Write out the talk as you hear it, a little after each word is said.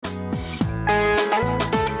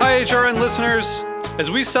HRN listeners.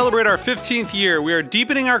 As we celebrate our 15th year, we are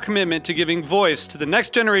deepening our commitment to giving voice to the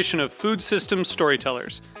next generation of food systems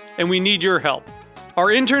storytellers, and we need your help. Our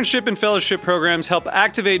internship and fellowship programs help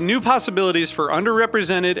activate new possibilities for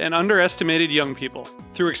underrepresented and underestimated young people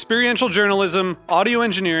through experiential journalism, audio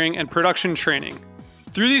engineering, and production training.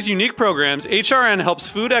 Through these unique programs, HRN helps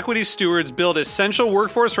food equity stewards build essential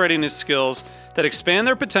workforce readiness skills that expand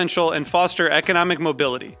their potential and foster economic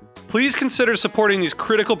mobility. Please consider supporting these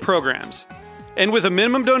critical programs. And with a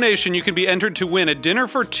minimum donation, you can be entered to win a dinner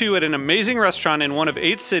for two at an amazing restaurant in one of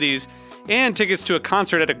 8 cities and tickets to a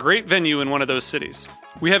concert at a great venue in one of those cities.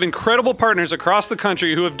 We have incredible partners across the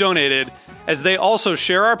country who have donated, as they also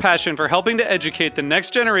share our passion for helping to educate the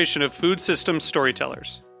next generation of food systems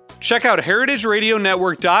storytellers. Check out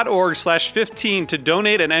heritageradionetwork.org/15 to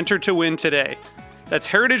donate and enter to win today. That's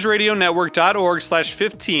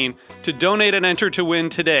heritageradionetwork.org/15 to donate and enter to win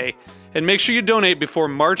today. And make sure you donate before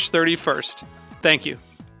March 31st. Thank you.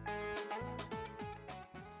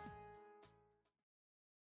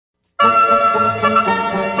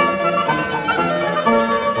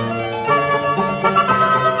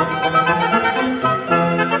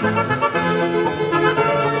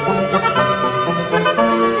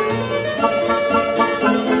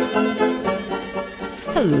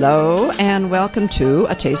 Hello, and welcome to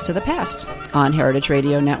A Taste of the Past on Heritage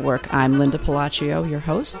Radio Network. I'm Linda Palaccio, your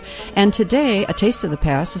host, and today A Taste of the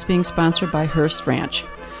Past is being sponsored by Hearst Ranch.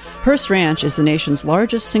 Hearst Ranch is the nation's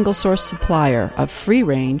largest single-source supplier of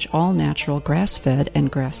free-range, all-natural, grass-fed, and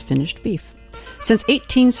grass-finished beef. Since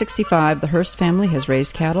 1865, the Hearst family has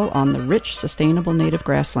raised cattle on the rich, sustainable native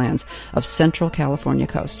grasslands of central California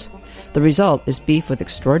coast. The result is beef with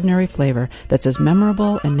extraordinary flavor that's as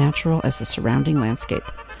memorable and natural as the surrounding landscape.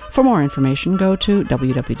 For more information, go to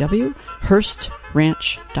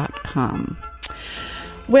www.hearstranch.com.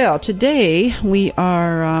 Well, today we'll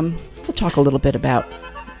talk a little bit about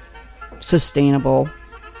sustainable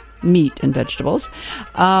meat and vegetables.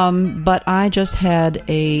 But I just had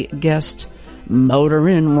a guest motor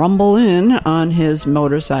in, rumble in on his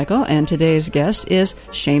motorcycle, and today's guest is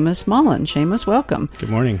Seamus Mullen. Seamus, welcome. Good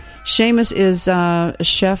morning. Seamus is a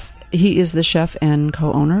chef. He is the chef and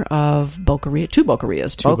co-owner of Boqueria, two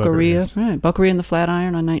Boquerias. Boqueria in the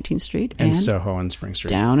Flatiron on 19th Street. And Soho on Spring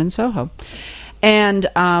Street. Down in Soho. And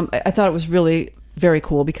I thought it was really very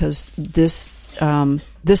cool because this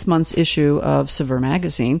month's issue of Saveur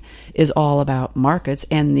magazine is all about markets,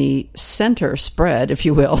 and the center spread, if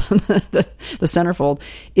you will, the centerfold,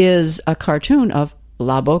 is a cartoon of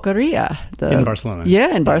La Boqueria. In Barcelona.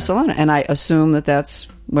 Yeah, in Barcelona. And I assume that's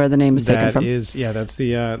where the name is taken from. That's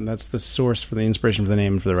the source for the inspiration for the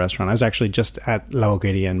name for the restaurant. I was actually just at La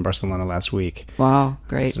Boqueria in Barcelona last week. Wow,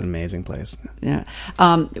 great. It's an amazing place. Yeah.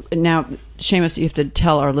 Now, Seamus, you have to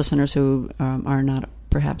tell our listeners who are not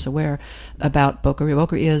perhaps aware about Boqueria.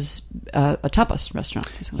 Boqueria is a tapas restaurant.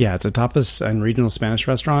 Basically. Yeah, it's a tapas and regional Spanish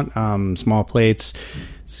restaurant. Small plates,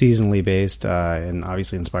 seasonally based, and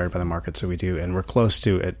obviously inspired by the market. So we do, and we're close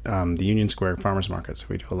to it, the Union Square Farmers Market. So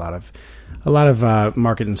we do a lot of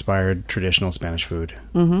market-inspired traditional Spanish food.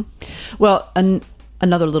 Mm-hmm. Well,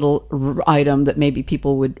 another little item that maybe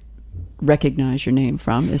people would recognize your name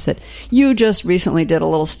from is that you just recently did a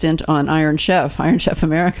little stint on Iron Chef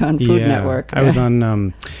America on Food Network. I was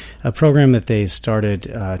on a program that they started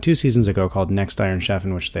 2 seasons ago called Next Iron Chef,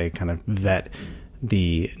 in which they kind of vet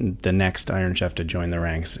the next Iron Chef to join the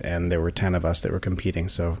ranks, and there were 10 of us that were competing.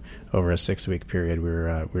 So over a 6-week period, we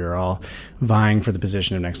were all vying for the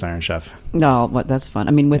position of next Iron Chef. No, that's fun.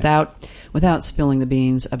 I mean, without spilling the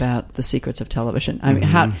beans about the secrets of television. I mean,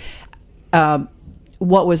 how.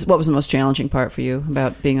 What was the most challenging part for you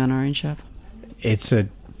about being on Iron Chef? It's a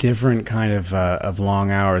different kind of long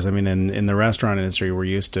hours. I mean, in the restaurant industry, we're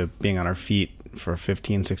used to being on our feet for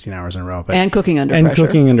 15, 16 hours in a row. And cooking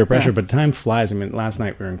under pressure. Yeah. But time flies. I mean, last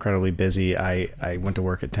night we were incredibly busy. I went to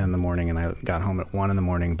work at 10 in the morning and I got home at 1 in the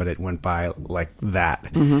morning, but it went by like that.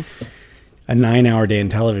 Mm-hmm. A 9-hour day in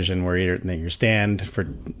television where you stand for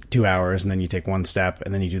 2 hours and then you take one step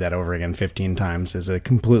and then you do that over again 15 times is a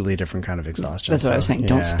completely different kind of exhaustion. That's what I was saying. Yeah.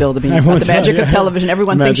 Don't spill the beans about the magic of television.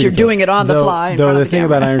 Everyone thinks you're doing it on the fly. Though the thing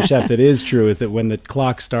about Iron Chef that is true is that when the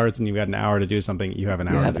clock starts and you've got an hour to do something, you have an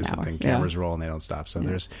hour to do something. Cameras roll and they don't stop. So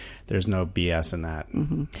there's no BS in that.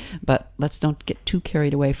 Mm-hmm. But let's don't get too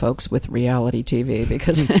carried away, folks, with reality TV,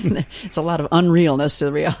 because it's a lot of unrealness to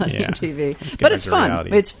the reality TV. But it's fun.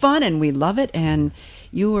 Reality. It's fun and we love it. it, and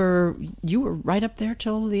you were right up there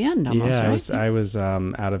till the end almost, right? I was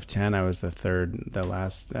out of 10. I was the third to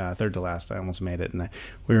last. I almost made it, and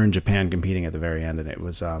we were in Japan competing at the very end, and it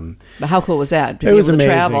was. But how cool was that? It was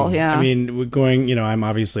amazing. Travel, yeah. I mean, going. I'm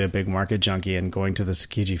obviously a big market junkie, and going to the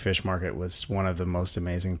Tsukiji Fish Market was one of the most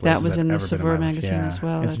amazing places. That was in the ever been Saveur in my life. magazine as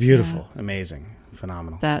well. It's beautiful, amazing,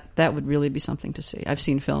 phenomenal. That would really be something to see. I've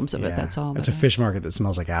seen films of it. That's all. It's a fish market that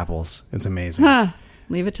smells like apples. It's amazing.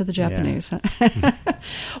 Leave it to the Japanese. Yeah.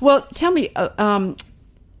 Well, tell me,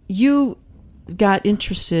 you got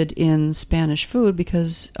interested in Spanish food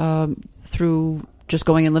because through just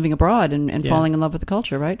going and living abroad and falling in love with the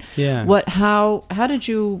culture, right? Yeah. How did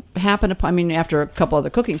you happen upon? I mean, after a couple other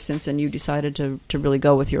cooking stints, and you decided to really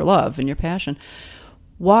go with your love and your passion.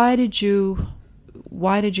 Why did you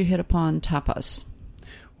hit upon tapas?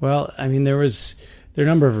 Well, I mean, there are a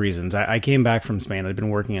number of reasons. I came back from Spain. I'd been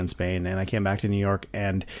working in Spain, and I came back to New York,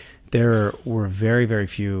 and there were very, very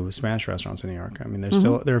few Spanish restaurants in New York. I mean,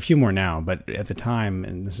 there are a few more now, but at the time,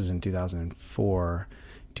 and this is in 2004,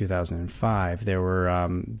 2005, there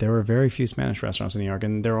were very few Spanish restaurants in New York,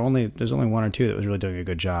 and there's only one or two that was really doing a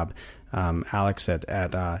good job. Alex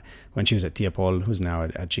at when she was at Tia Pol, who's now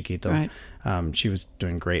at Chiquito, right. She was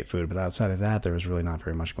doing great food, but outside of that, there was really not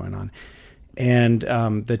very much going on. And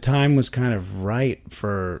the time was kind of right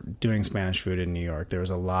for doing Spanish food in New York. There was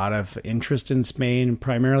a lot of interest in Spain,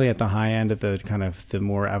 primarily at the high end of the kind of the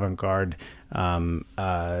more avant-garde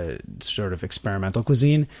sort of experimental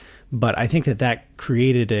cuisine. But I think that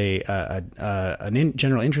created a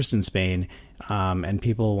general interest in Spain, and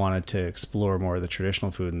people wanted to explore more of the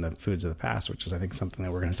traditional food and the foods of the past, which is, I think, something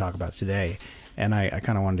that we're going to talk about today. And I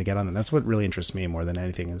kind of wanted to get on that. That's what really interests me more than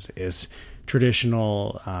anything is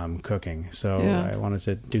traditional cooking. So I wanted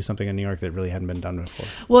to do something in New York that really hadn't been done before.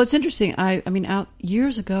 Well, it's interesting. I mean, out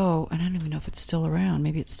years ago, and I don't even know if it's still around.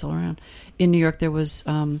 Maybe it's still around. In New York, there was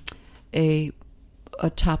a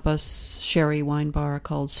tapas sherry wine bar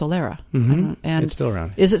called Solera. Mm-hmm. And it's still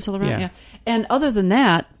around. Is it still around? Yeah. And other than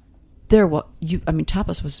that,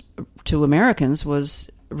 tapas was, to Americans, was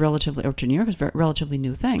relatively, or to New York, was a relatively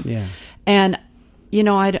new thing. Yeah. And,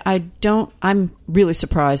 I'm really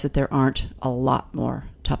surprised that there aren't a lot more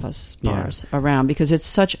tapas bars around, because it's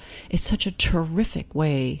such a terrific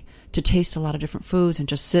way to taste a lot of different foods and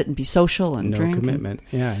just sit and be social and drink. No commitment.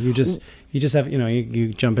 You just have,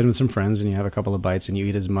 you jump in with some friends and you have a couple of bites and you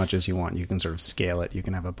eat as much as you want. You can sort of scale it. You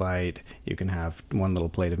can have a bite. You can have one little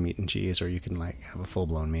plate of meat and cheese, or you can have a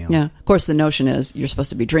full-blown meal. Yeah. Of course, the notion is you're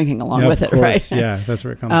supposed to be drinking along with it, right? Yeah, that's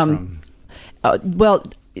where it comes from.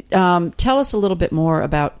 Tell us a little bit more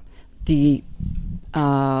about the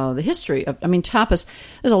history of, tapas.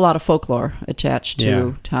 There's a lot of folklore attached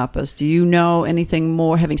to tapas. Do you know anything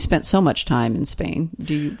more, having spent so much time in Spain?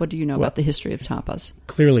 What do you know about the history of tapas?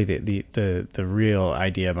 Clearly, the real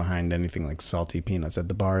idea behind anything like salty peanuts at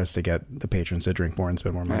the bar is to get the patrons to drink more and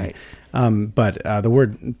spend more money. Right. But the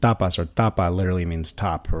word tapas, or tapa, literally means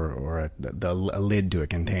top, or a lid to a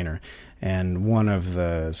container. And one of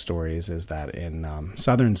the stories is that in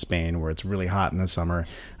southern Spain, where it's really hot in the summer,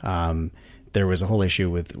 there was a whole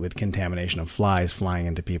issue with contamination of flies flying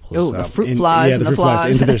into people's the fruit flies and the flies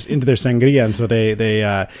into their sangria, and so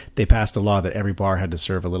they passed a law that every bar had to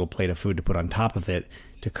serve a little plate of food to put on top of it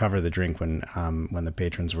to cover the drink when the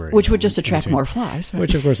patrons were, which would just attract more flies, right?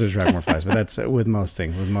 Which of course would attract more flies, but that's with most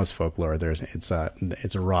things, with most folklore.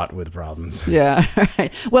 It's wrought with problems. Yeah,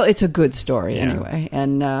 right. Well, it's a good story anyway,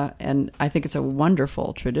 and I think it's a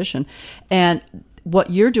wonderful tradition. And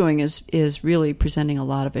what you're doing is really presenting a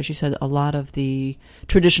lot of, as you said, a lot of the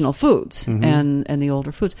traditional foods and the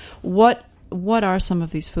older foods. What are some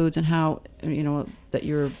of these foods, and how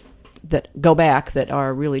that go back, that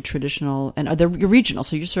are really traditional, and they're regional?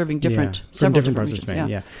 So you're serving several different parts regions. of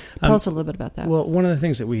Spain. Tell us a little bit about that. Well, one of the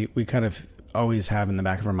things that we kind of always have in the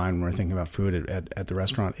back of our mind when we're thinking about food at the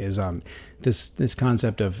restaurant is this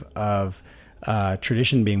concept of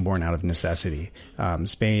tradition being born out of necessity.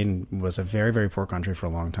 Spain was a very, very poor country for a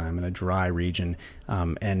long time, in a dry region,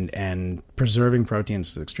 and preserving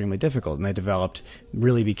proteins was extremely difficult. And they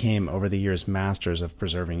really became over the years masters of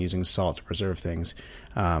preserving, using salt to preserve things,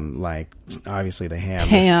 like obviously the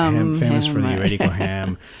ham famous for the Iberico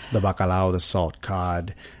ham, the bacalao, the salt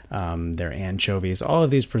cod, their anchovies, all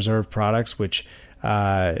of these preserved products, which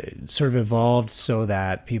sort of evolved so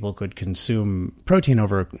that people could consume protein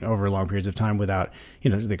over long periods of time without,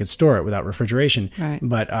 they could store it without refrigeration. Right.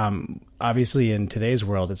 But obviously in today's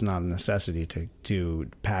world, it's not a necessity to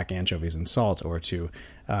pack anchovies in salt or to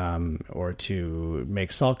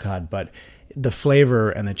make salt cod. But the flavor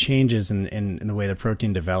and the changes in the way the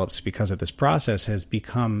protein develops because of this process has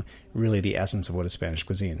become really the essence of what is Spanish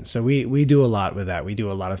cuisine. So we do a lot with that. We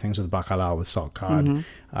do a lot of things with bacalao, with salt cod. Mm-hmm.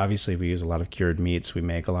 Obviously, we use a lot of cured meats. We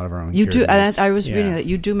make a lot of our own cured meats. I was reading that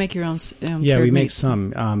you do make your own yeah, we make meats.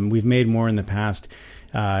 some. We've made more in the past.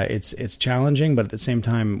 It's challenging, but at the same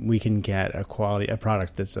time, we can get a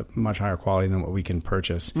product that's a much higher quality than what we can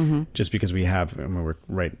purchase. Mm-hmm. Just because we're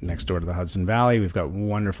right next door to the Hudson Valley. We've got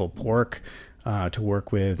wonderful pork to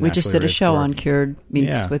work with. We just did a show on cured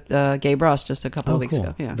meats with Gabe Ross just a couple of weeks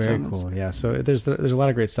ago. Yeah, very cool. Yeah, so there's a lot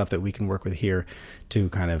of great stuff that we can work with here to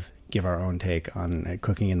kind of give our own take on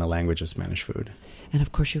cooking in the language of Spanish food. And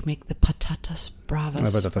of course, you make the patatas bravas.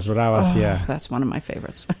 Patatas bravas, yeah. That's one of my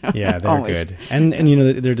favorites. Yeah, they're good. And you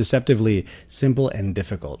know, they're deceptively simple and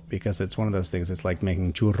difficult because it's one of those things. It's like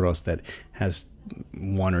making churros that has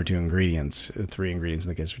 1 or 2 ingredients, 3 ingredients in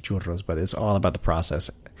the case for churros, but it's all about the process.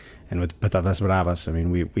 And with patatas bravas, I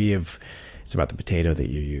mean, we have. It's about the potato that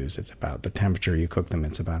you use. It's about the temperature you cook them.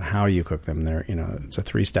 It's about how you cook them. It's a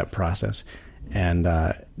 3-step process. And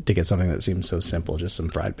to get something that seems so simple, just some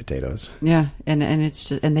fried potatoes. Yeah, and it's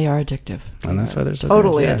just, and they are addictive. And that's why they're so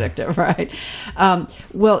totally good, addictive, right?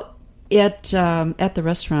 Well, at the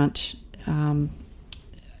restaurant,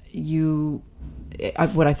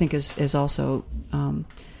 what I think is also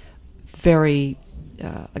very,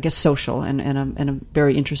 I guess, social and a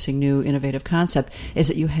very interesting new innovative concept is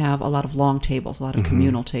that you have a lot of long tables, a lot of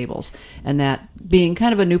communal tables, and that being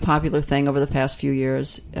kind of a new popular thing over the past few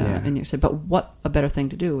years. And you said, but what a better thing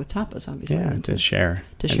to do with tapas, obviously, than to share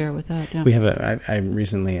with that. Yeah. We have I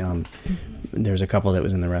recently there was a couple that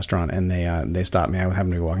was in the restaurant, and they stopped me. I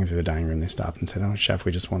happened to be walking through the dining room. They stopped and said, "Oh, chef,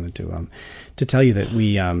 we just wanted to tell you that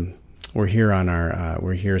we're here on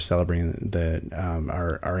we're here celebrating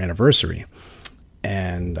our anniversary."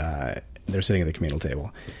 And they're sitting at the communal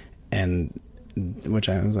table, and which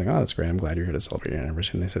I was like, oh, that's great. I'm glad you're here to celebrate your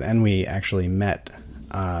anniversary. And they said, and we actually met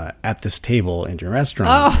at this table in your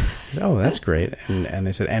restaurant. Oh, that's great. And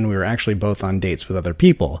they said, and we were actually both on dates with other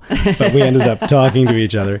people, but we ended up talking to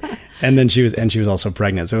each other. And then she was also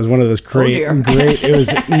pregnant. So it was one of those great. It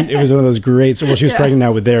was one of those great. So she was pregnant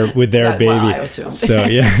now with their baby. Well, I assume. So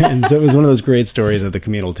yeah, and so it was one of those great stories of the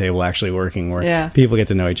communal table actually working, where people get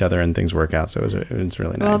to know each other and things work out. So it was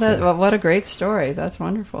really nice. Well, what a great story. That's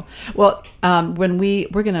wonderful. Well, when we're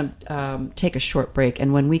going to take a short break,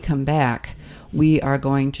 and when we come back, we are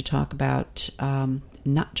going to talk about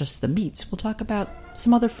not just the meats. We'll talk about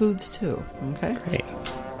some other foods too. Okay. Great.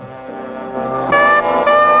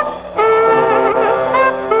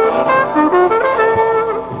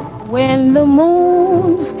 When the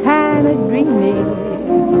moon's kind of dreamy,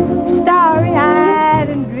 starry-eyed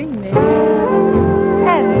and dreamy,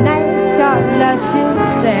 and nights are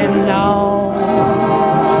luscious and long,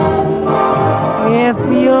 if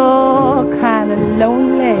you're kind of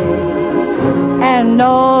lonely and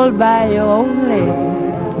all by your only,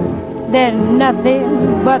 then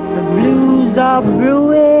nothing but the blues are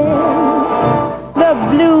brewing. The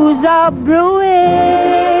blues are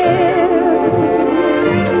brewing.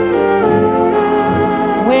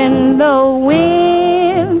 When the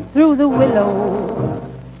wind through the willow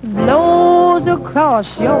blows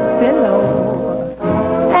across your pillow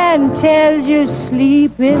and tells you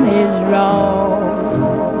sleeping is wrong.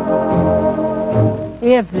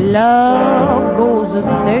 If love goes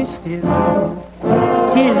a-thirsting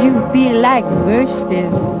till you feel like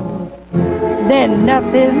bursting, then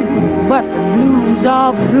nothing but the blues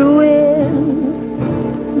are brewing.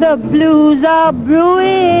 The blues are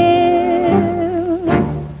brewing.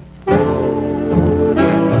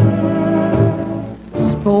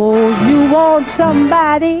 Suppose you want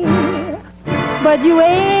somebody, but you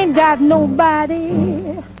ain't got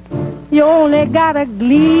nobody. You only got a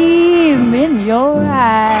gleam in your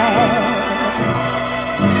eye.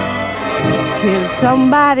 Till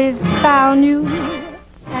somebody's found you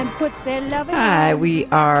and puts their loving. Hi, we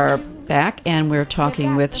are back, and we're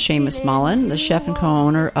talking with Seamus Mullen, the chef and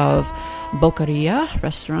co-owner of Boqueria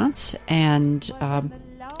restaurants, and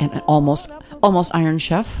almost Iron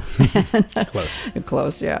Chef.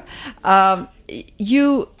 Close, yeah.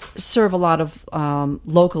 You serve a lot of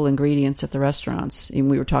local ingredients at the restaurants. And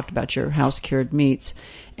we were talking about your house-cured meats,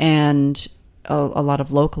 and a lot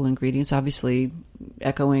of local ingredients, obviously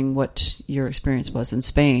echoing what your experience was in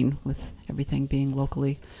Spain with everything being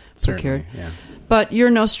locally procured. Yeah. But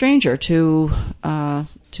you're no stranger to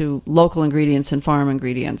local ingredients and farm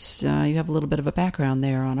ingredients. You have a little bit of a background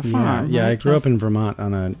there on a farm. Yeah, right? I grew up in Vermont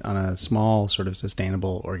on a small sort of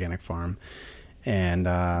sustainable organic farm, And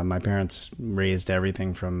my parents raised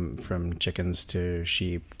everything from chickens to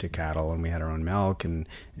sheep to cattle, and we had our own milk and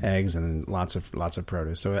eggs and lots of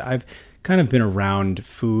produce. So I've kind of been around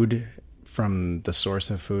food from the source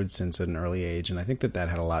of food since an early age, and I think that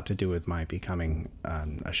had a lot to do with my becoming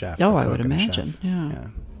a chef. Oh, I would imagine. Yeah.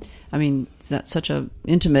 I mean, that's such a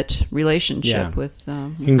intimate relationship with.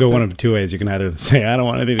 You can go one of two ways. You can either say, "I don't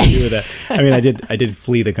want anything to do with that." I mean, I did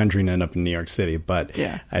flee the country and end up in New York City, but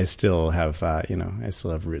I still have, I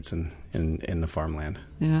still have roots in the farmland.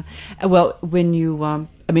 Yeah. Well, when you,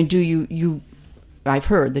 do you? I've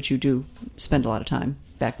heard that you do spend a lot of time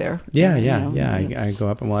back there. Yeah. I go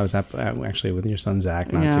up, and I was up actually with your son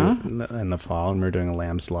Zach in the fall, and we were doing a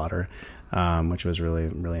lamb slaughter, which was really,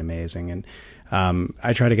 really amazing. And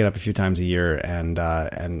I try to get up a few times a year,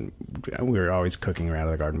 and we were always cooking right out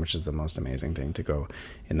of the garden, which is the most amazing thing, to go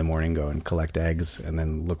in the morning, go and collect eggs, and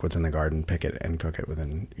then look what's in the garden, pick it, and cook it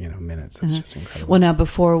within minutes. It's just incredible. Well, now,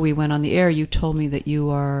 before we went on the air, you told me that you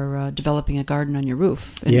are developing a garden on your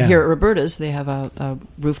roof. And here at Roberta's, they have a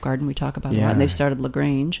roof garden we talk about a lot, and they've started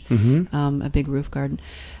LaGrange, a big roof garden.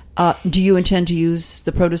 Do you intend to use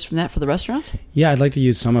the produce from that for the restaurants? Yeah, I'd like to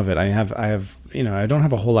use some of it. I have, I don't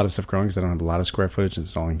have a whole lot of stuff growing because I don't have a lot of square footage.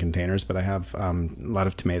 It's all in containers, but I have a lot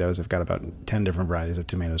of tomatoes. I've got about 10 different varieties of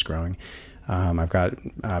tomatoes growing. I've got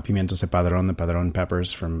pimientos de padrón, the padrón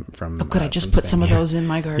peppers from. Oh, could I just put some of those in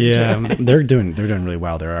my garden? Yeah, they're doing really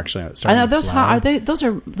well. They're actually starting. I know those. Are they? Those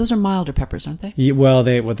are milder peppers, aren't they? Yeah, well,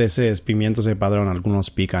 what they say is pimientos de padrón, algunos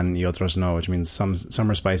pican y otros no, which means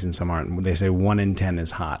some are spicy and some aren't. They say 1 in 10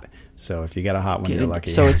 is hot. So if you get a hot one, you're lucky.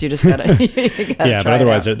 So you just gotta. Yeah, but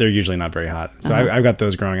otherwise they're usually not very hot. So I've got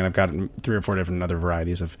those growing, and I've got 3 or 4 different other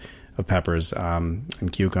varieties of peppers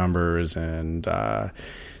and cucumbers and.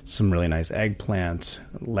 Some really nice eggplant,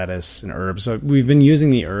 lettuce, and herbs. So we've been using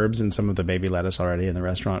the herbs and some of the baby lettuce already in the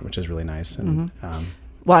restaurant, which is really nice. And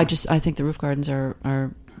well, I think the roof gardens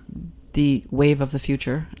are the wave of the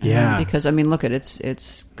future. Because look at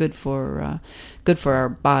it's good for our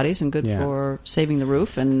bodies and good for saving the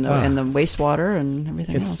roof and the wastewater and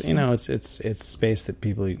everything else. It's space that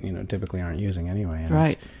people typically aren't using anyway. And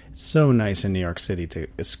right. It's so nice in New York City to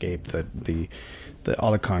escape the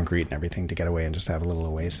all the concrete and everything, to get away and just have a little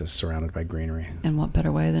oasis surrounded by greenery. And what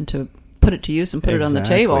better way than to put it to use and put it on the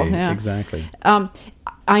table? Yeah. Exactly.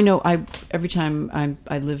 I know. Every time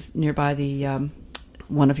I live nearby the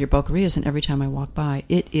one of your Boquerias, and every time I walk by,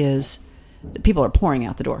 people are pouring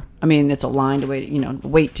out the door. I mean, it's a line to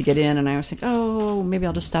wait to get in, and I always think, oh, maybe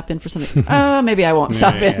I'll just stop in for something. Oh, maybe I won't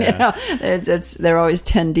stop in. They're always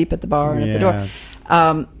 10 deep at the bar and at the door.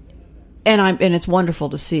 And it's wonderful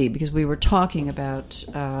to see, because we were talking about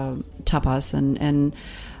tapas and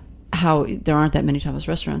how there aren't that many tapas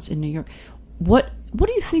restaurants in New York. What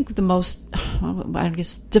do you think the most, I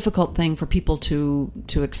guess, difficult thing for people to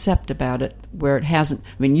accept about it, where it hasn't?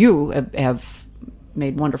 I mean, you have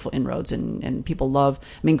made wonderful inroads, and people love. I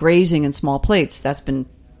mean, grazing in small plates, that's been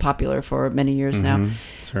popular for many years now.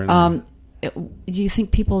 Certainly. Do you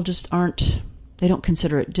think people just aren't? They don't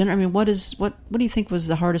consider it dinner. I mean, what do you think was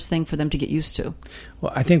the hardest thing for them to get used to?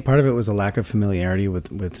 Well, I think part of it was a lack of familiarity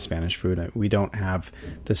with Spanish food. We don't have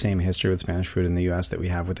the same history with Spanish food in the U.S. that we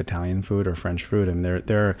have with Italian food or French food. And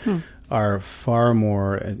there are far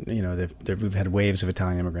more, we've had waves of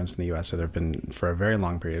Italian immigrants in the U.S., so there have been, for a very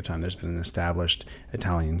long period of time, there's been an established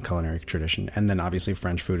Italian culinary tradition. And then obviously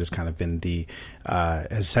French food has kind of been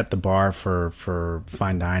has set the bar for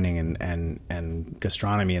fine dining and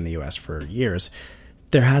gastronomy in the U.S. for years.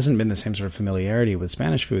 There hasn't been the same sort of familiarity with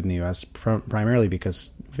Spanish food in the U.S., primarily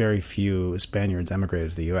because very few Spaniards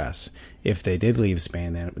emigrated to the U.S. If they did leave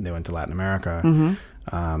Spain, they went to Latin America.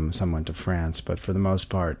 Some went to France, but for the most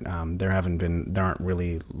part, there aren't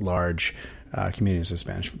really large communities of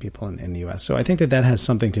Spanish people in the U.S. So I think that has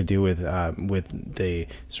something to do with the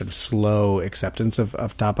sort of slow acceptance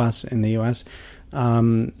of tapas in the U.S.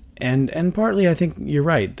 And partly, I think you're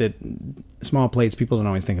right that small plates, people don't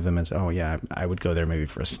always think of them as, oh yeah, I would go there maybe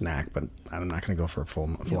for a snack, but I'm not going to go for a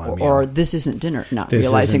full-on meal. Or this isn't dinner, not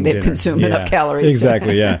realizing they've consumed enough calories.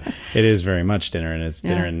 Exactly, yeah. It is very much dinner, and it's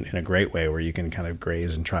dinner in a great way, where you can kind of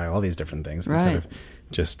graze and try all these different things instead of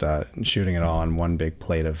just shooting it all on one big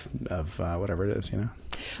plate of whatever it is,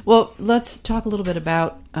 Well, let's talk a little bit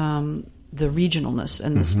about the regionalness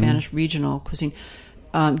and the Spanish regional cuisine.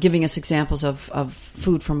 Giving us examples of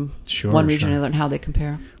food from one region to another and how they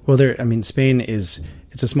compare. Well, Spain it's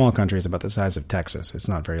a small country. It's about the size of Texas. It's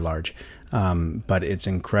not very large, but it's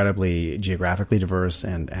incredibly geographically diverse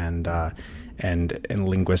and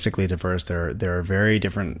linguistically diverse. There are very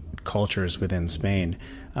different cultures within Spain.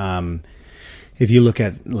 if you look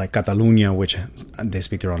at like Catalunya, which they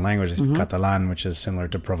speak their own language, they speak Catalan, which is similar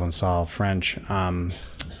to Provençal French.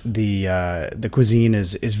 The cuisine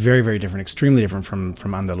is very, very different, extremely different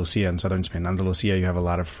from Andalusia in southern Spain. Andalusia, you have a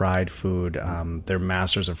lot of fried food. They're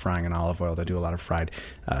masters of frying in olive oil. They do a lot of fried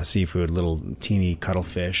seafood, little teeny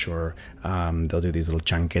cuttlefish, or they'll do these little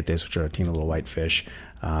chanquetes, which are teeny little white fish.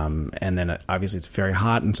 And then obviously it's very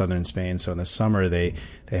hot in southern Spain, so in the summer they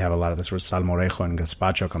have a lot of this where salmorejo and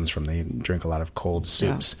gazpacho comes from. They drink a lot of cold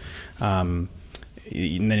soups. Yeah.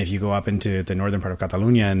 And then if you go up into the northern part of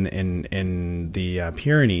Catalonia in the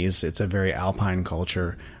Pyrenees, it's a very alpine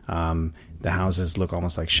culture. The houses look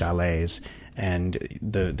almost like chalets. And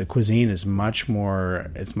the cuisine is much more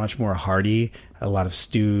hearty. A lot of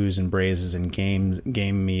stews and braises and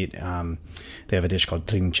game meat. They have a dish called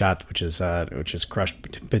trinchat, which is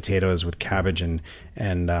crushed potatoes with cabbage and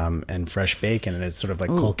fresh bacon, and it's sort of like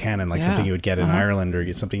colcannon, like something you would get in Ireland,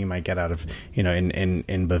 or something you might get out of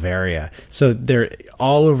in Bavaria. So they're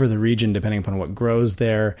all over the region, depending upon what grows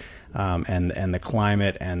there. And the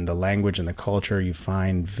climate and the language and the culture, you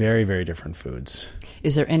find very, very different foods.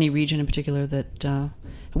 Is there any region in particular that...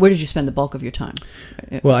 where did you spend the bulk of your time?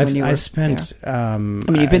 Well, I spent...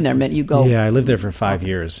 you've been there. You go... Yeah, I lived there for 5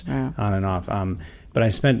 years, on and off. But I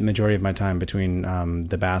spent the majority of my time between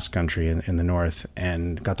the Basque Country in the north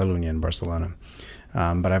and Catalonia in Barcelona.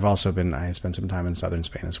 But I spent some time in southern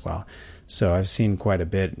Spain as well. So I've seen quite a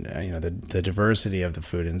bit, the diversity of the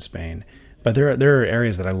food in Spain. But there are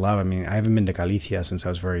areas that I love. I mean, I haven't been to Galicia since I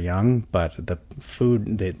was very young, but the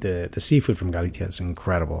food, the seafood from Galicia is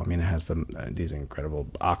incredible. I mean, it has these incredible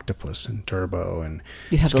octopus and turbo and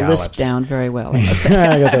you have scallops. The lisp down very well. I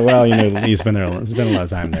got that. Well, you spend a lot of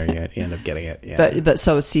time there. You end up getting it. Yeah. But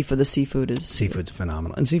so seafood. The seafood's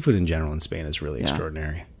phenomenal, and seafood in general in Spain is really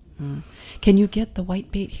extraordinary. Mm. Can you get the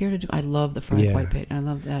white bait here to do? I love the fried white bait. I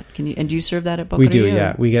love that. Can you? And do you serve that at Boqueria? We do.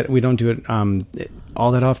 Yeah, we don't do it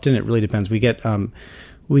all that often. It really depends. We get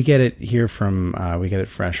it here from we get it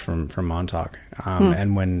fresh from Montauk,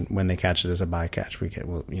 and when they catch it as a bycatch,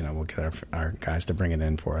 we'll get our guys to bring it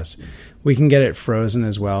in for us. We can get it frozen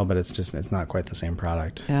as well, but it's not quite the same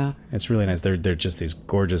product. Yeah, it's really nice. They're just these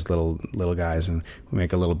gorgeous little guys, and we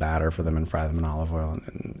make a little batter for them and fry them in olive oil.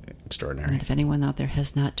 And extraordinary. And if anyone out there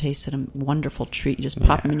has not tasted a wonderful treat, you just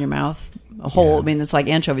pop them in your mouth whole. I mean, it's like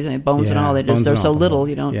anchovies and bones and all. They're so little.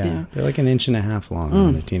 You don't. Yeah, they're like an inch and a half long.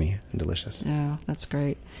 And they're teeny and delicious. Yeah, that's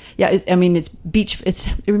great. Yeah, it's beach. It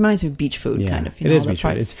reminds me of beach food, kind of. It is beach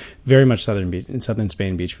food. It's very much southern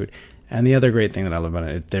Spain beach food. And the other great thing that I love about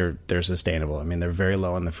it, they're sustainable. I mean, they're very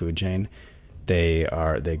low on the food chain.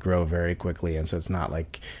 They grow very quickly, and so it's not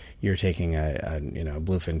like you're taking a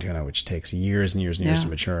bluefin tuna, which takes years and years and years to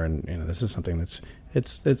mature. And this is something that's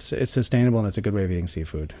it's sustainable, and it's a good way of eating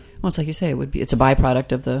seafood. Well, it's like you say, it's a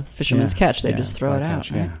byproduct of the fisherman's catch. They just throw it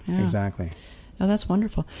out. Right? Yeah, exactly. Oh, that's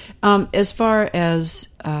wonderful. As far as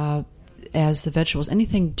the vegetables,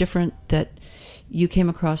 anything different that you came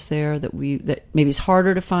across there that maybe is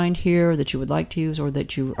harder to find here, that you would like to use, or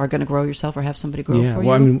that you are going to grow yourself, or have somebody grow for you?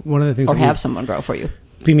 Well, I mean, one of the things, or have someone grow for you.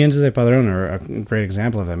 Pimientos de Padrón are a great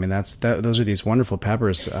example of it. I mean, those are these wonderful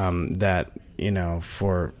peppers that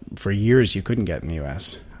for years you couldn't get in the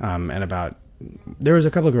U.S. There was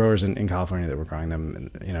a couple of growers in California that were growing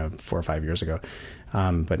them, 4 or 5 years ago.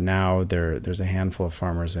 But now there's a handful of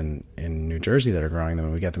farmers in New Jersey that are growing them,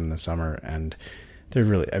 and we get them in the summer. And they're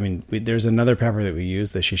really, there's another pepper that we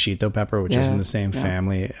use, the shishito pepper, which is in the same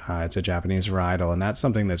family. It's a Japanese varietal, and that's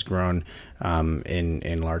something that's grown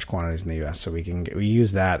in large quantities in the U.S. So we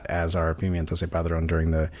use that as our pimientos de padrón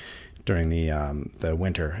during the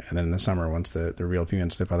winter, and then in the summer, once the real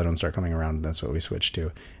pimientos de padrón start coming around, that's what we switch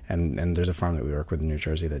to. And there's a farm that we work with in New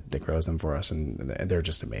Jersey that grows them for us, and they're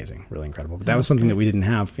just amazing, really incredible. But that was something that we didn't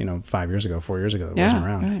have, 5 years ago, 4 years ago, that wasn't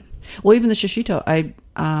around. Right. Well, even the shishito,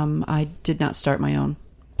 I did not start my own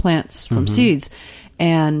plants from seeds,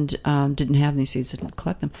 and didn't have any seeds, didn't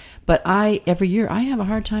collect them. But every year I have a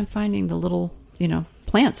hard time finding the little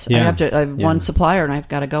plants. I have one supplier, and I've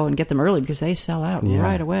got to go and get them early because they sell out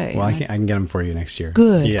right away. Well, I can get them for you next year.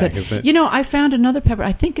 Good. I found another pepper.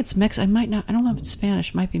 I think it's Mexican. I don't know if it's Spanish.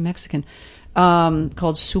 It might be Mexican.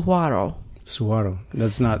 Called suaro. Suaro.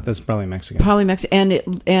 That's probably Mexican. Probably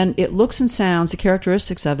Mexican. And it looks and sounds, the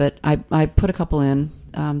characteristics of it, I put a couple in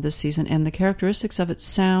this season, and the characteristics of it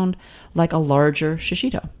sound like a larger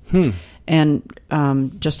shishito. And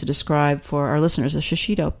just to describe for our listeners, a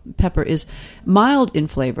shishito pepper is mild in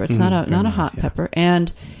flavor. It's not a hot pepper,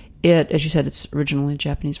 and it, as you said, it's originally a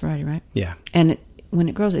Japanese variety, right? Yeah. And when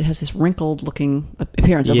it grows, it has this wrinkled looking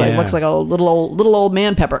appearance. It looks like a little old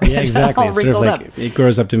man pepper. Yeah, exactly. It's all wrinkled up. It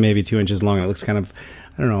grows up to maybe 2 inches long. It looks kind of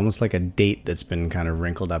I don't know, almost like a date that's been kind of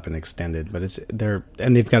wrinkled up and extended. But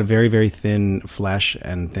they've got a very, very thin flesh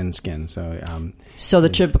and thin skin. So the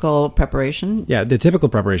typical preparation? Yeah, the typical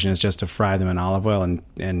preparation is just to fry them in olive oil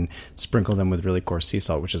and sprinkle them with really coarse sea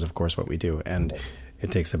salt, which is of course what we do. And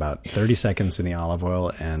it takes about 30 seconds in the olive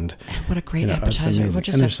oil, and what a great appetizer! What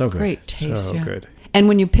just and they're a so great good, taste, so good. And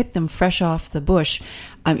when you pick them fresh off the bush,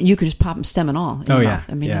 you could just pop them stem and all. In your mouth.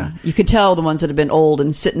 I mean, you could tell the ones that have been old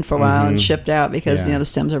and sitting for a while and shipped out because the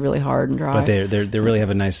stems are really hard and dry. But they really have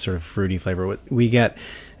a nice sort of fruity flavor. What we get.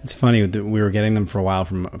 It's funny, we were getting them for a while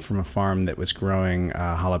from a farm that was growing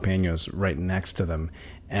jalapenos right next to them,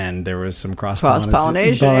 and there was some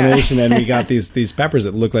cross-pollination, and we got these peppers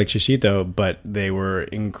that looked like shishito, but they were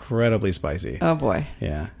incredibly spicy. Oh, boy.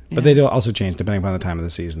 Yeah. But they do also change depending upon the time of the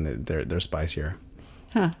season. They're spicier.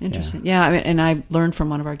 Huh, interesting. Yeah, I mean, and I learned from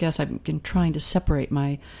one of our guests, I've been trying to separate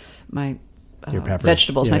my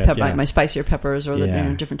vegetables, my spicier peppers or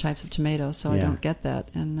the different types of tomatoes, so I don't get that,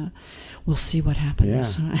 and we'll see what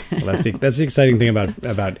happens. Yeah. Well, that's the exciting thing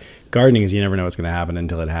about gardening is you never know what's going to happen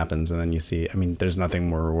until it happens, and then you see. I mean, there's nothing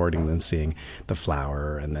more rewarding than seeing the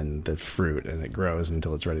flower and then the fruit, and it grows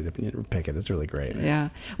until it's ready to pick it. It's really great. Yeah.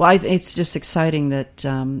 Well, it's just exciting that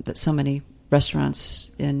that so many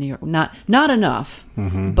restaurants in New York, not enough,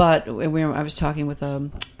 but I was talking with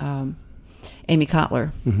Amy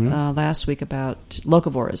Kotler last week about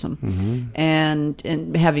locavorism,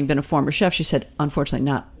 and having been a former chef, she said, unfortunately,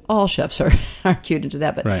 not all chefs are cued into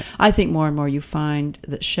that, but I think more and more you find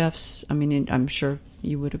that chefs, I mean, I'm sure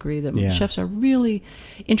you would agree that chefs are really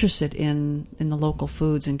interested in the local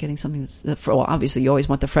foods and getting something well, obviously you always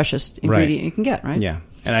want the freshest ingredient you can get, right? Yeah,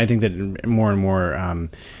 and I think that more and more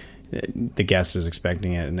the guest is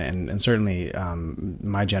expecting it, and certainly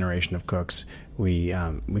my generation of cooks, we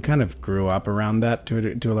kind of grew up around that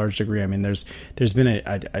to a large degree. I mean, there's been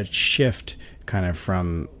a shift kind of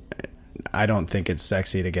from. I don't think it's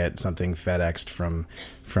sexy to get something FedExed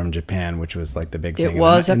from Japan, which was like the big thing. It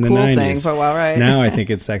was a cool thing for a while, right? Now I think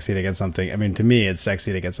it's sexy to get something. I mean, to me, it's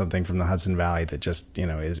sexy to get something from the Hudson Valley that just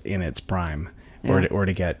is in its prime, or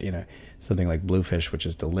to get something like bluefish, which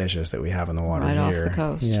is delicious, that we have in the water right here. Off the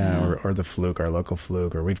coast. Yeah. Or the fluke, our local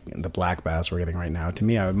fluke, or the black bass we're getting right now. To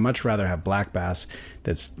me, I would much rather have black bass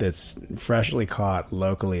that's freshly caught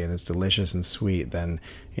locally and it's delicious and sweet than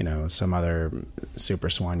some other super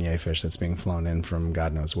soigné fish that's being flown in from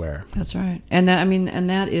God knows where. That's right, and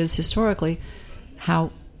that is historically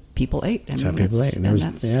how people ate. That's how people ate. And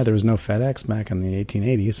there was no FedEx back in the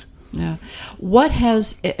 1880s. Yeah. What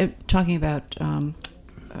has talking about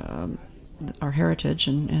our heritage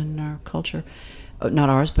and our culture, not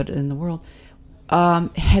ours, but in the world.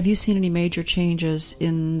 Have you seen any major changes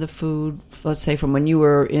in the food, let's say from when you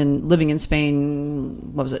were living in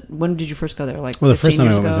Spain? What was it? When did you first go there? The first time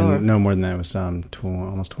I was no more than that. It was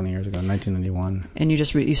almost 20 years ago, 1991. And you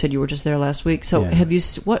said you were just there last week. So have you,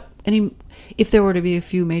 if there were to be a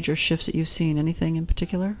few major shifts that you've seen, anything in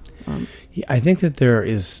particular? I think that there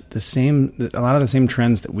is a lot of the same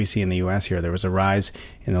trends that we see in the U.S. here. There was a rise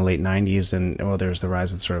in the late 90s, and there's the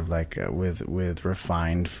rise with sort of like with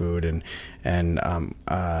refined food and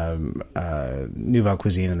Nouvelle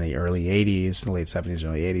cuisine in the early 80s, the late 70s,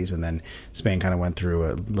 early 80s, and then Spain kind of went through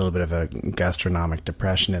a little bit of a gastronomic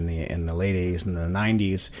depression in the late 80s and the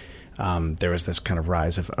 90s. There was this kind of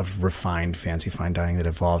rise of refined, fancy fine dining that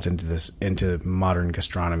evolved into modern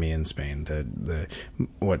gastronomy in Spain. The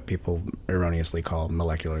what people erroneously call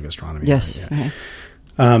molecular gastronomy. Yes. Yeah.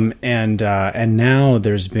 And now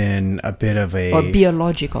there's been a bit of a... Or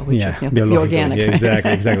biological. Biological. Organic. Yeah,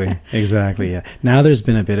 exactly. Yeah. Now there's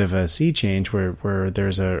been a bit of a sea change where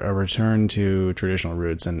there's a return to traditional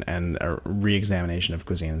roots and a re-examination of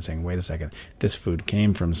cuisine and saying, wait a second, this food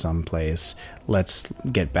came from someplace, let's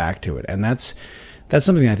get back to it. And that's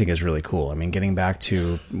something I think is really cool. I mean, getting back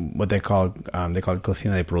to what they call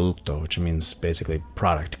cocina de producto, which means basically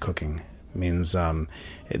product cooking. Means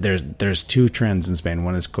there's two trends in Spain.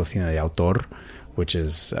 One is cocina de autor, which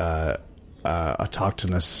is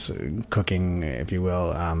autochthonous cooking, if you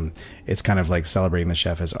will. It's kind of like celebrating the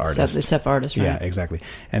chef as artist. The chef artist, right? Yeah, exactly.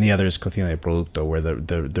 And the other is cocina de producto, where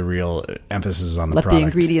the real emphasis is on the Let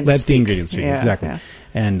product. The ingredients speak. Yeah, exactly. Yeah.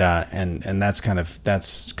 And that's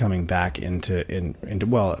coming back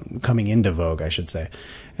coming into vogue, I should say.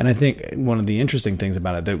 And I think one of the interesting things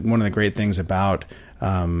about it, one of the great things about,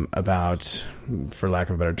 for lack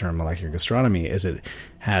of a better term, molecular gastronomy, is it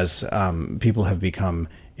has people have become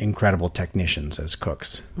incredible technicians as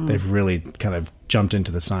cooks. They've really kind of jumped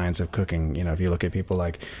into the science of cooking. If you look at people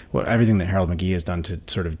like everything that Harold McGee has done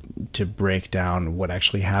to break down what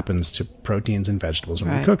actually happens to proteins and vegetables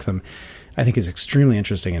when we cook them, I think is extremely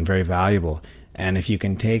interesting and very valuable. And if you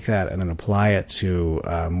can take that and then apply it to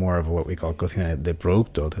more of what we call cocina de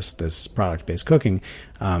producto, this product-based cooking,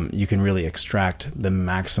 you can really extract the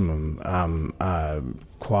maximum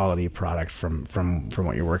quality product from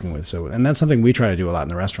what you're working with. So, and that's something we try to do a lot in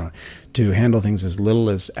the restaurant, to handle things as little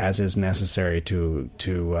as is necessary to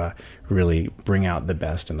really bring out the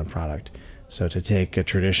best in the product. So to take a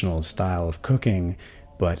traditional style of cooking,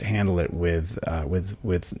 but handle it with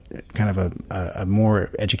kind of a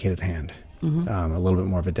more educated hand, a little bit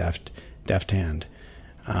more of a deft hand.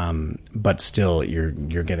 But still,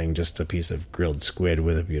 you're getting just a piece of grilled squid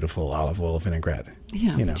with a beautiful olive oil vinaigrette.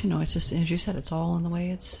 Yeah, but it's just, as you said, it's all in the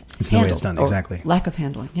way it's the handled, way it's done. Exactly. Lack of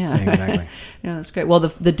handling. Yeah, exactly. Yeah, that's great. Well,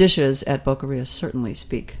 the dishes at Boqueria certainly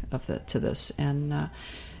speak to this, and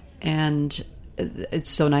it's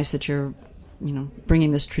so nice that you're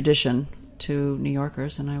bringing this tradition to New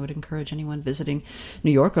Yorkers, and I would encourage anyone visiting New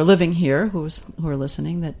York or living here who are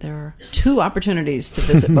listening that there are 2 opportunities to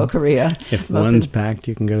visit Boqueria. If one's packed,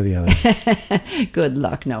 you can go to the other. Good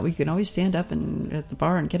luck. No, you can always stand up at the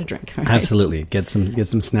bar and get a drink. Right? Absolutely. Get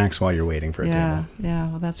some snacks while you're waiting for a table. Yeah,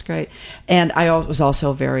 well, that's great. And I was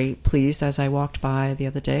also very pleased as I walked by the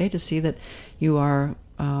other day to see that you are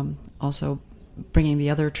also bringing the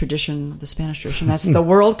other tradition, the Spanish tradition. That's the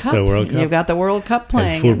World Cup. The World Cup. You've got the World Cup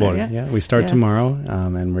playing. Football. Yeah, we start tomorrow,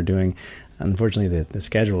 and we're doing. Unfortunately, the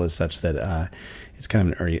schedule is such that it's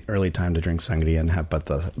kind of an early time to drink sangria and have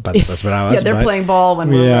patas bravas. Yeah, they're playing ball when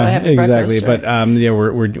we're having breakfast. Exactly.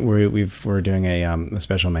 But we're doing a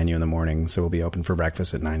special menu in the morning, so we'll be open for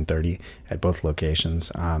breakfast at 9:30 at both locations,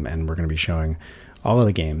 and we're going to be showing all of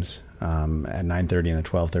the games. At 9:30 and at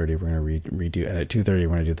 12:30, we're going to redo, and at 2:30, we're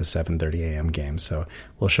going to do the 7:30 a.m. game. So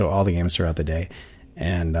we'll show all the games throughout the day,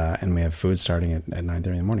 and we have food starting at 9:30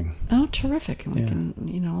 in the morning. Oh, terrific! And we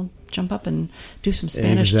can, jump up and do some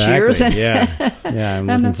Spanish cheers. Yeah, I'm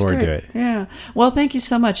looking forward to it. Yeah. Well, thank you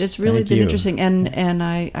so much. It's really been interesting, and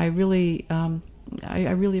I really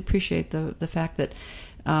appreciate the fact that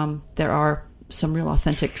there are some real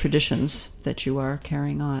authentic traditions that you are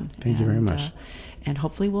carrying on. Thank you very much. And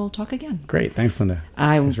hopefully we'll talk again. Great. Thanks, Linda.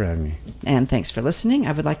 Thanks for having me. And thanks for listening.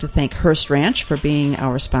 I would like to thank Hearst Ranch for being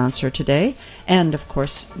our sponsor today. And, of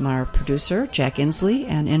course, our producer, Jack Inslee,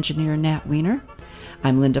 and engineer, Nat Weiner.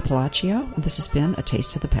 I'm Linda Palacio, and this has been A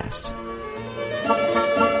Taste of the Past.